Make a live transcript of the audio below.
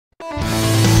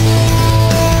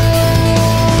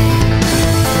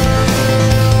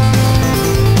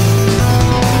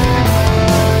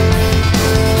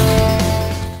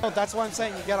I'm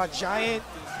saying? You get a giant,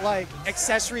 like,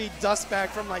 accessory dust bag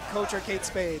from, like, Coach or Kate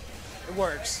Spade. It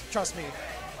works. Trust me.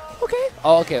 Okay.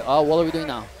 Oh, okay. What are we doing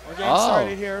now? We're getting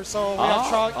started here. So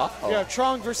we have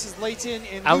Truong versus Leighton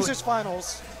in losers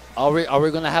finals. Are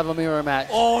we gonna have a mirror match?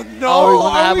 Oh no! Are we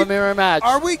gonna have a mirror match?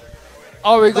 Are we?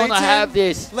 Are we gonna have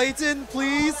this? Leighton,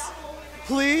 please,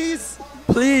 please,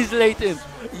 please, Leighton.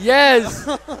 Yes,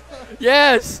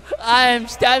 yes. I am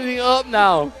standing up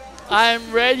now. I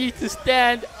am ready to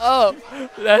stand up.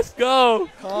 Let's go.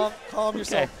 Calm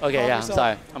yourself. Okay. Calm Yeah.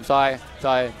 yourself. I'm sorry.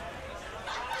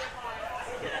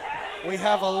 We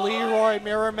have a Leroy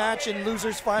mirror match in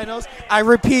losers finals. I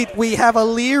repeat, we have a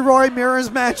Leroy mirrors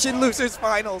match in losers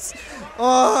finals.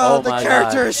 Oh the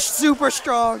character is super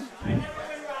strong.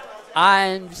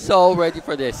 I'm so ready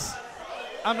for this.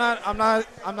 I'm not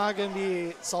gonna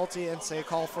be salty and say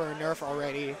call for a nerf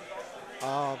already.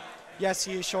 Yes,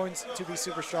 he is showing to be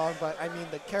super strong, but I mean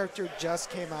the character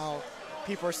just came out.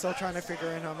 People are still trying to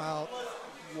figure him out.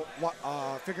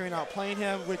 Figuring out playing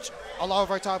him, which a lot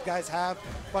of our top guys have,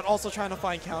 but also trying to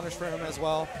find counters for him as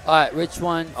well. All right, which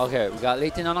one? Okay, we got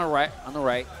Leighton on the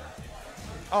right.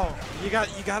 Oh, you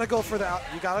gotta go for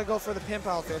the pimp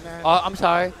outfit, man. Oh, I'm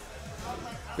sorry.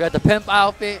 We got the pimp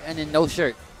outfit and then no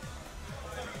shirt.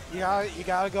 You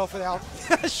gotta go for the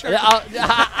outfit. Sure.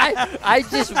 I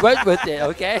just went with it,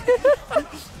 okay?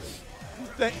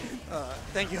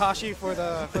 Thank you, Hashi, for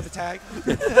the tag.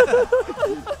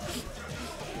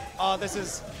 Oh, this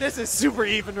is super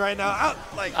even right now.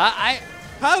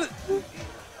 How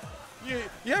you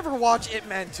ever watch Ip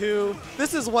Man 2?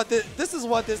 This is what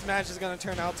this match is gonna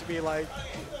turn out to be like.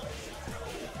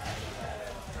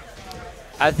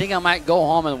 I think I might go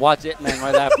home and watch It Man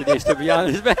right after this, to be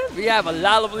honest, man. We have a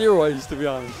lot of Leroys, to be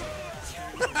honest.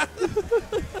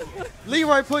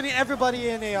 Leroy putting everybody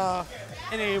in a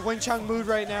Wing Chun mood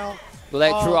right now.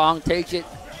 Let Truong take it.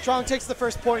 Truong takes the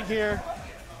first point here.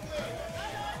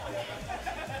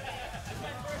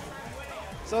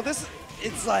 So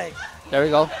it's like. There we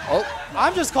go. Oh.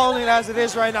 I'm just calling it as it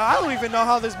is right now. I don't even know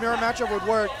how this mirror matchup would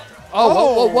work.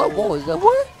 Oh, what was that?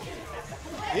 What?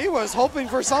 He was hoping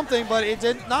for something, but it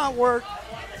did not work.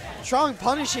 Truong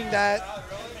punishing that.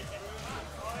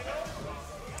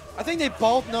 I think they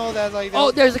both know that, like.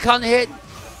 Oh, there's a counter hit.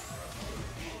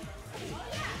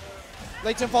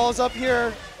 Leighton follows up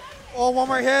here. Oh, one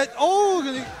more hit. Oh,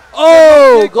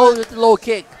 goes with the low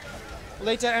kick.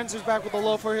 Leighton answers back with a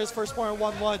low for his first point,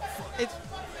 1-1.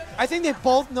 I think they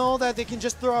both know that they can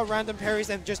just throw out random parries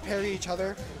and just parry each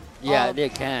other. Yeah, they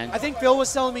can. I think Phil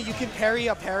was telling me you can parry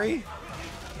a parry.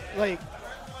 Like,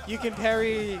 you can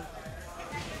parry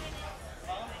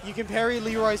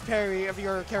Leroy's parry if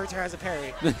your character has a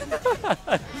parry.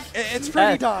 It's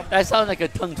pretty dumb. That sounds like a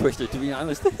tongue twister, to be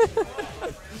honest.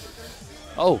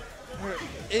 Oh.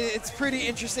 It's pretty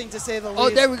interesting to say the least.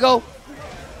 Oh, there we go.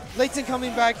 Leighton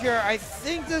coming back here. I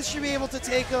think this should be able to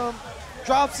take him.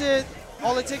 Drops it.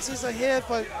 All it takes is a hit,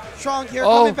 but Truong here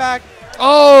coming back.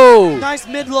 Oh! Nice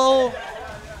mid-low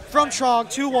from Truong,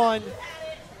 2-1.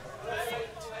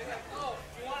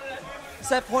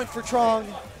 Set point for Truong.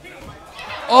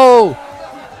 Oh!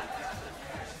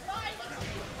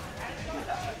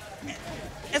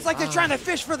 It's like they're trying to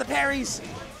fish for the parries.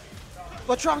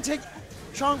 But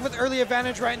Truong with early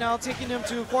advantage right now, taking him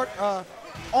to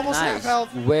almost half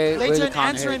health. Leighton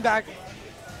answering back.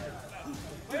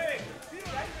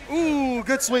 Ooh,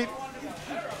 good sweep.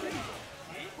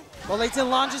 But Leighton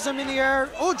launches him in the air.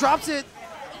 Oh, drops it.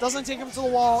 Doesn't take him to the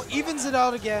wall. Evens it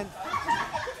out again.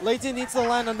 Leighton needs to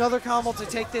land another combo to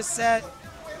take this set.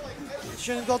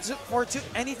 Shouldn't go for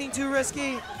anything too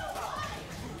risky.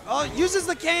 Oh, uses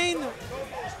the cane.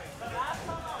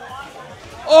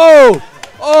 Oh!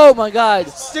 Oh my God.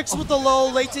 Sticks with the low.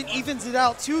 Leighton evens it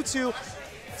out. 2-2.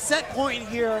 Set point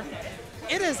here.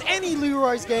 It is any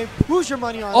Leroy's game. Who's your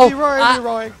money on? Leroy or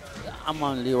Leroy? I'm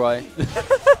on Leroy.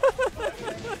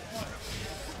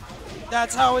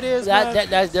 That's how it is, man.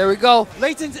 There we go.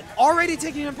 Leighton's already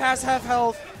taking him past half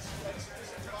health.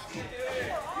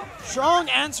 Truong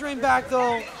answering back,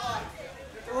 though.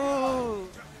 Ooh.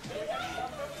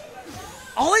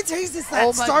 All it takes is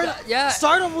that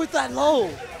start him with that low.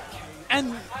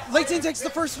 And Leighton takes the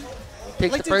first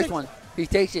one. He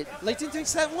takes it. Leighton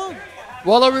takes that one.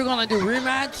 What are we going to do?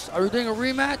 Rematch? Are we doing a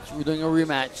rematch? We're doing a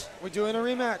rematch. We're doing a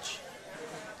rematch.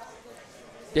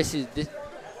 This.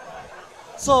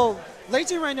 So,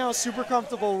 Leighton right now is super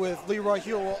comfortable with Leroy.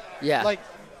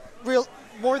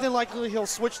 More than likely he'll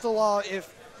switch the law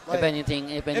if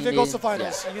it goes to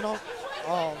finals, you know.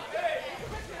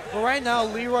 But right now,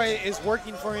 Leroy is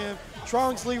working for him.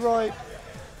 Truong's Leroy.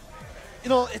 You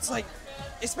know, it's like,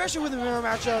 especially with the mirror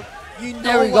matchup, You know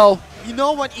There we go. You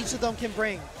know what each of them can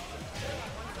bring.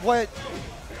 What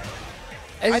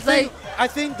It's I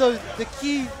think the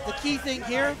key thing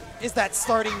here is that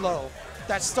starting low.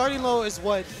 That starting low is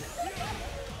what's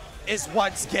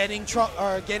getting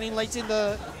Layton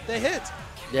the hit.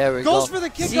 there we Goes go. for the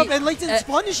kick See, up and Layton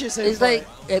punishes him. It's like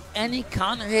if any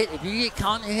counter hit, if you get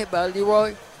counter hit by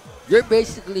Leroy, you're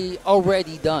basically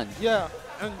already done. Yeah,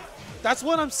 and that's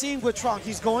what I'm seeing with Truong.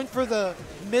 He's going for the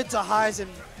mid to highs and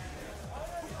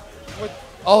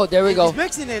Oh, there we go. He's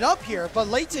mixing it up here, but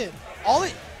Layton,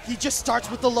 he just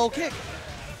starts with the low kick,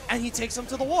 and he takes him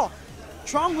to the wall.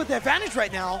 Truong with the advantage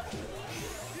right now.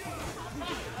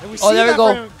 And we see there we that go.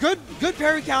 for him. Good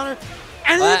parry counter,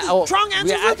 and then Truong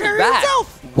answers with parry back.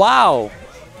 himself. Wow.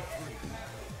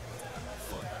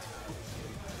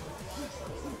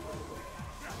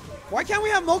 Why can't we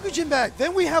have Mokujin back?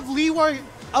 Then we have Leroy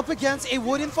up against a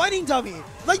wooden fighting dummy.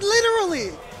 Like literally.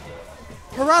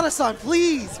 Harada-san,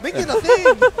 please, make it a thing.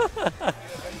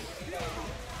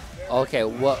 Okay,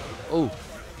 what? Oh.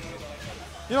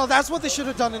 You know, that's what they should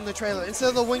have done in the trailer. Instead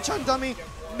of the Wing Chun dummy,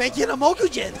 make it a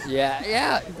Mokujin.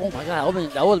 Yeah. Oh my God,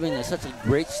 that would have been such a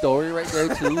great story right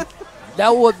there too. That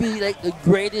would be like the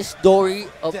greatest story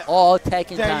of all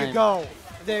Tekken time.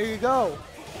 There you go.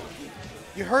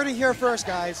 You heard it here first,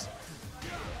 guys.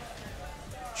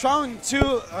 Truong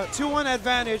 2-1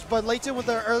 advantage, but Layton with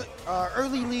the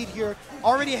early lead here.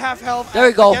 Already half health there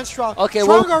we go. against Truong. Okay,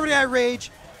 Truong already at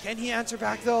rage. Can he answer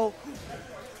back though?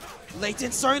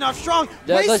 Layton starting off strong.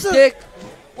 There's the stick.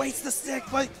 Waits the stick,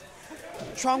 but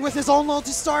Truong with his own low to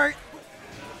start.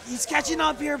 He's catching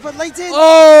up here, but Layton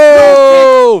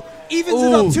evens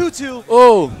it up 2-2.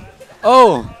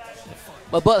 Oh.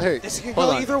 My butt hurts. This can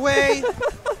go either way.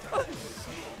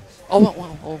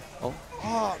 Oh,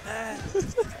 Oh man.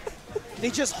 They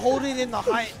just hold it in the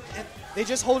high. They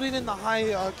just hold it in the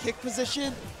high kick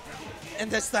position,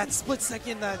 and that's that split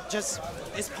second that just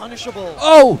is punishable.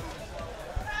 Oh.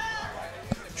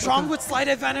 Truong with slight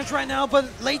advantage right now, but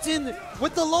Layton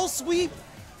with the low sweep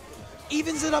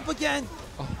evens it up again.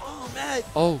 Oh man.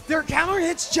 Their counter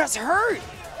hits just hurt.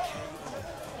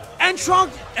 And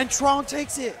Truong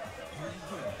takes it.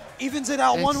 Evens it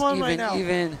out 1-1 right now.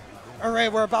 All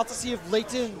right, we're about to see if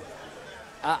Layton.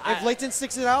 If Layton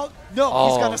sticks it out, no,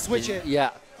 he's gonna switch it. Yeah.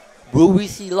 Will we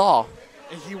see Law?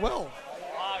 He will.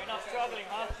 Wow, you're not struggling,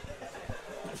 huh?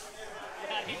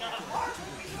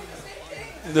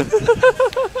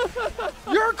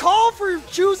 Your call for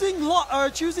choosing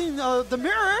the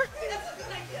mirror.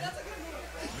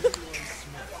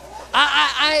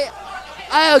 I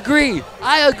agree.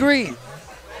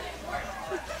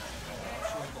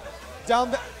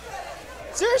 Down back.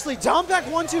 Seriously, down back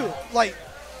 1-2. Like,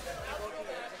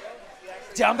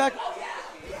 down back.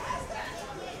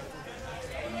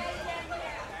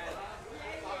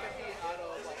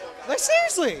 Like,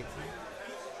 seriously.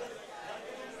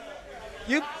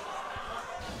 You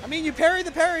parry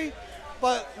the parry,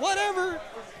 but whatever.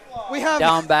 We have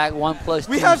down back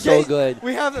 1+2. So good.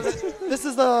 We have this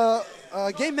is the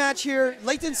game match here.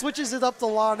 Layton switches it up to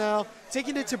Law now,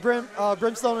 taking it to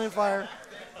Brimstone and Fire.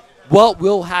 What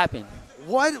will happen?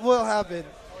 What will happen?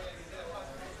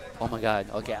 Oh my God.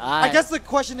 Okay. I guess the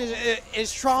question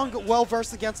is Truong well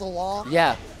versed against the Law?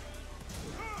 Yeah.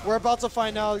 We're about to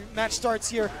find out. Match starts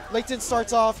here. Layton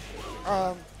starts off.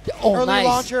 Early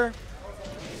launcher.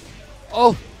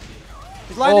 Oh.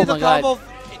 He's landing the combo.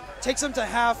 It takes him to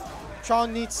half.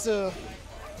 Truong needs to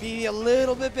be a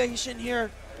little bit patient here.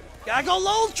 Gotta go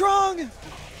low, Truong.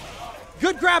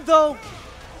 Good grab though.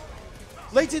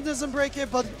 Layton doesn't break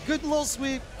it, but good little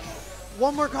sweep.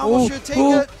 One more combo should take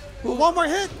it. One more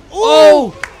hit.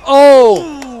 Ooh.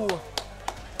 Oh.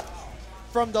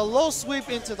 From the low sweep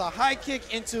into the high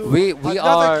kick into we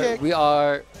another kick. We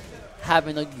are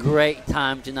having a great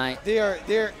time tonight. They are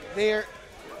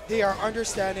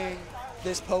understanding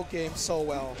this poke game so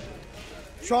well.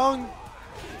 Truong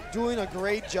doing a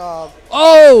great job.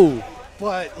 Oh.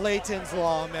 But Layton's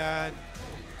Law, man.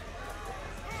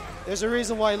 There's a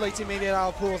reason why Layton made it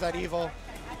out of pools at Evo.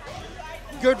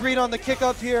 Good read on the kick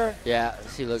up here. Yeah,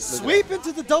 see, look. Sweep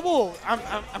into the double.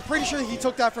 I'm pretty sure he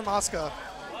took that from Asuka.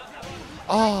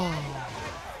 Oh.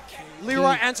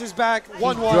 Leroy answers back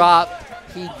 1-1.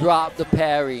 He dropped the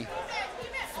parry.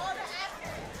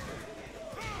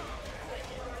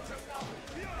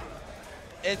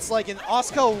 It's like an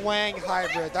Asuka Wang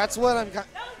hybrid. That's what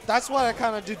I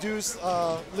kind of deduce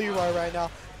Leroy right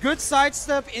now. Good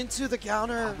sidestep into the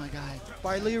counter. Oh my God.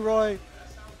 By Leroy.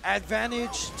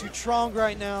 Advantage to Truong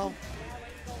right now.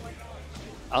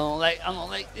 I don't like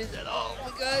this at all.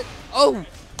 Oh my God. Oh.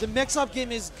 The mix-up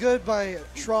game is good by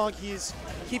Truong.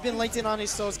 keeping Leighton on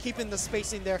his toes, keeping the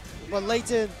spacing there. But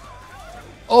Leighton,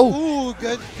 Oh. ooh,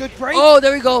 good break. Oh,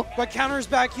 there we go. But counters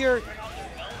back here.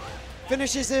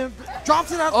 Finishes him,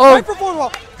 drops it out Oh. right before the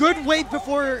wall. Good wait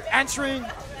before answering.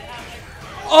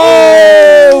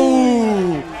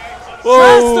 Oh!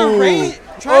 Tries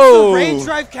to rage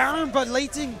drive counter, but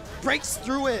Leighton breaks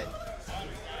through it.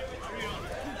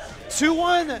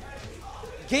 2-1.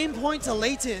 Game point to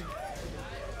Leighton.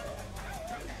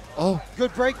 Oh.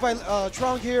 Good break by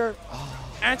Truong here.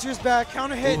 Answers back,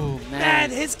 counter hit. Oh, man, man.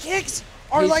 his kicks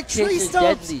are His like tree kicks are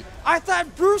stumps. deadly. I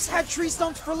thought Bruce had tree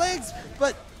stumps for legs,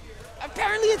 but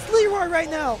apparently it's Leroy right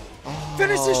now.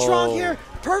 Finishes Truong here.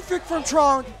 Perfect from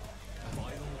Truong.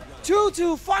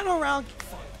 2-2, final round.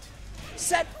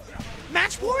 Set,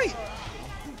 match point.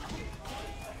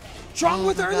 Truong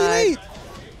with my early God. lead.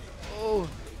 Oh.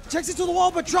 Takes it to the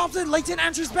wall, but drops it. Leighton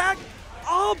answers back.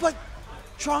 Oh, but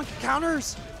Truong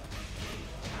counters.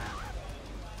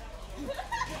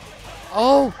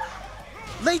 Oh.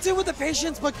 Leighton with the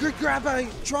patience, but good grab by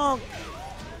Truong.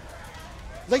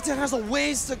 Leighton has a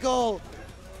ways to go.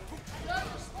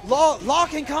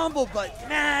 Lock and combo, but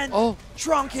man,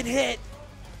 Truong can hit.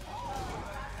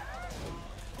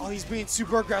 Oh, he's being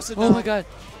super aggressive now. Oh my God.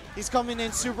 He's coming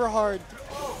in super hard.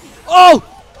 Oh.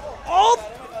 Oh!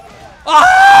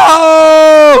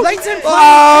 Oh! Leighton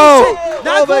Oh! playing patient,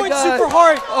 not Oh my going God. super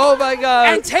hard, Oh my God.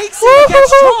 and takes it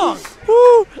against Truong.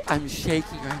 Woo! I'm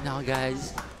shaking right now,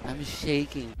 guys. I'm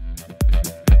shaking.